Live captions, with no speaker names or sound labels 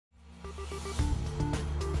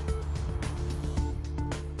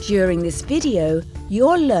During this video,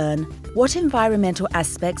 you'll learn what environmental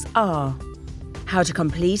aspects are, how to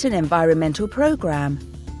complete an environmental program,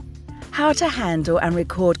 how to handle and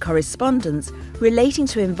record correspondence relating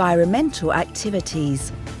to environmental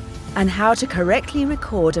activities, and how to correctly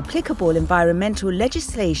record applicable environmental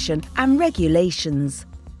legislation and regulations.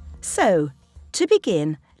 So, to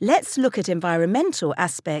begin, let's look at environmental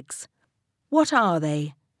aspects. What are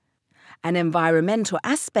they? An environmental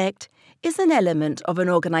aspect is an element of an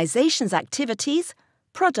organisation's activities,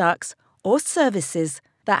 products, or services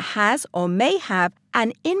that has or may have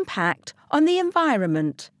an impact on the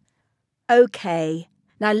environment. OK,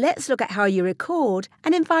 now let's look at how you record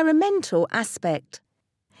an environmental aspect.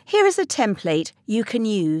 Here is a template you can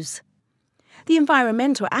use. The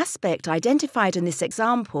environmental aspect identified in this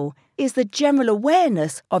example is the general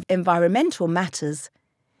awareness of environmental matters.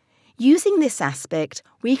 Using this aspect,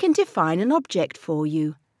 we can define an object for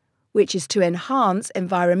you, which is to enhance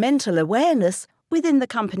environmental awareness within the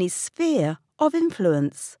company's sphere of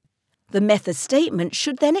influence. The method statement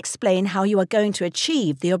should then explain how you are going to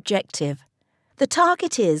achieve the objective. The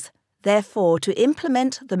target is, therefore, to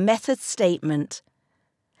implement the method statement.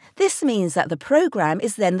 This means that the program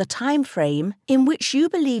is then the time frame in which you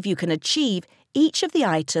believe you can achieve each of the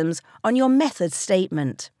items on your method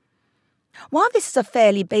statement. While this is a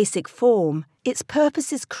fairly basic form, its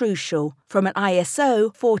purpose is crucial from an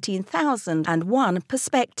ISO 14001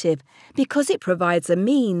 perspective because it provides a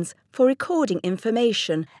means for recording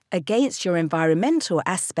information against your environmental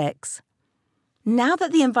aspects. Now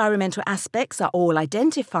that the environmental aspects are all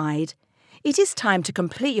identified, it is time to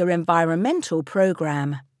complete your environmental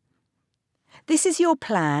program. This is your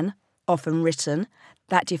plan, often written,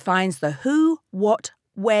 that defines the who, what,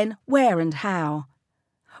 when, where and how,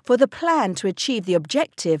 for the plan to achieve the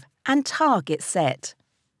objective and target set.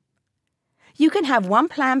 You can have one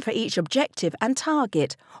plan for each objective and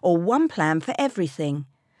target, or one plan for everything.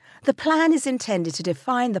 The plan is intended to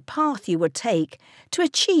define the path you would take to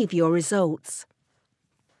achieve your results.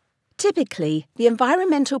 Typically, the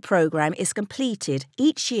environmental program is completed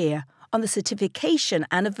each year on the certification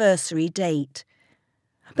anniversary date.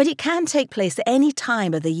 But it can take place at any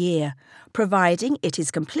time of the year, providing it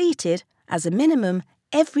is completed, as a minimum,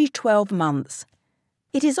 every 12 months.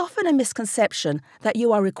 It is often a misconception that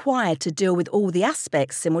you are required to deal with all the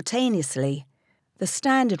aspects simultaneously. The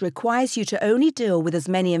standard requires you to only deal with as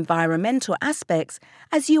many environmental aspects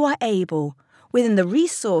as you are able, within the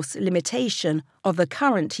resource limitation of the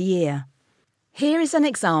current year. Here is an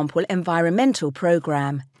example environmental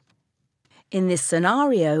program. In this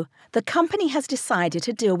scenario, the company has decided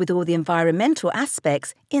to deal with all the environmental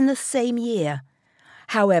aspects in the same year.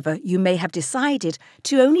 However, you may have decided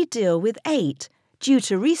to only deal with 8 due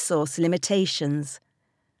to resource limitations.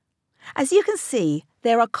 As you can see,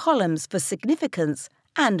 there are columns for significance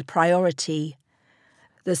and priority.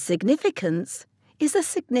 The significance is the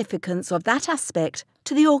significance of that aspect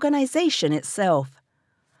to the organisation itself.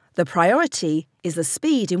 The priority is the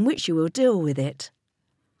speed in which you will deal with it.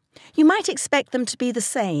 You might expect them to be the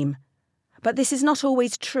same, but this is not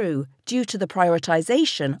always true due to the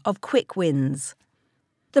prioritisation of quick wins.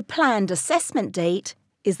 The planned assessment date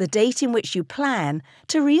is the date in which you plan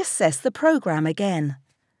to reassess the programme again.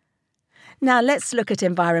 Now let's look at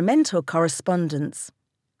environmental correspondence.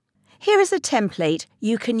 Here is a template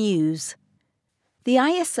you can use. The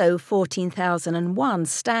ISO 14001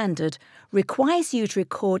 standard requires you to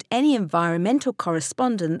record any environmental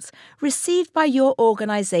correspondence received by your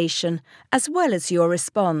organisation as well as your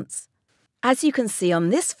response. As you can see on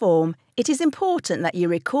this form, it is important that you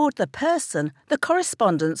record the person the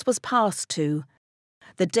correspondence was passed to,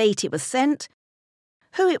 the date it was sent,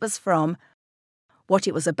 who it was from, what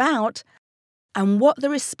it was about, and what the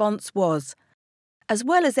response was, as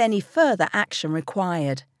well as any further action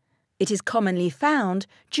required. It is commonly found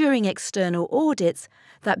during external audits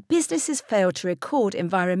that businesses fail to record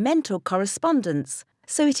environmental correspondence,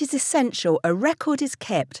 so it is essential a record is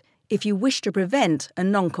kept if you wish to prevent a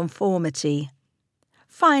non-conformity.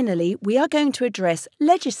 Finally, we are going to address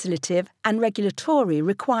legislative and regulatory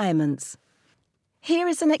requirements. Here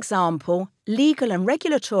is an example legal and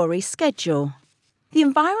regulatory schedule. The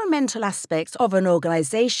environmental aspects of an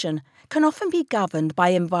organisation can often be governed by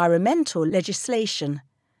environmental legislation,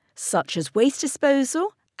 such as waste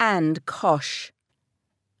disposal and COSH.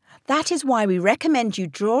 That is why we recommend you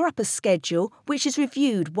draw up a schedule which is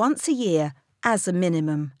reviewed once a year as a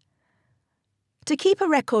minimum. To keep a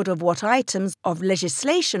record of what items of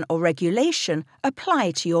legislation or regulation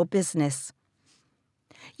apply to your business.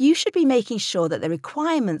 You should be making sure that the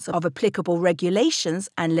requirements of applicable regulations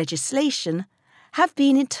and legislation have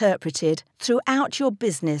been interpreted throughout your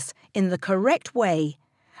business in the correct way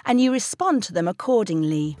and you respond to them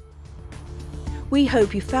accordingly. We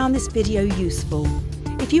hope you found this video useful.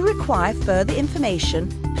 If you require further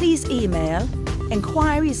information, please email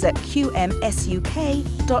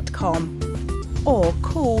enquiries@qmsuk.com or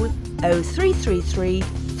call 0333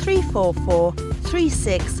 344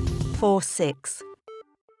 3646.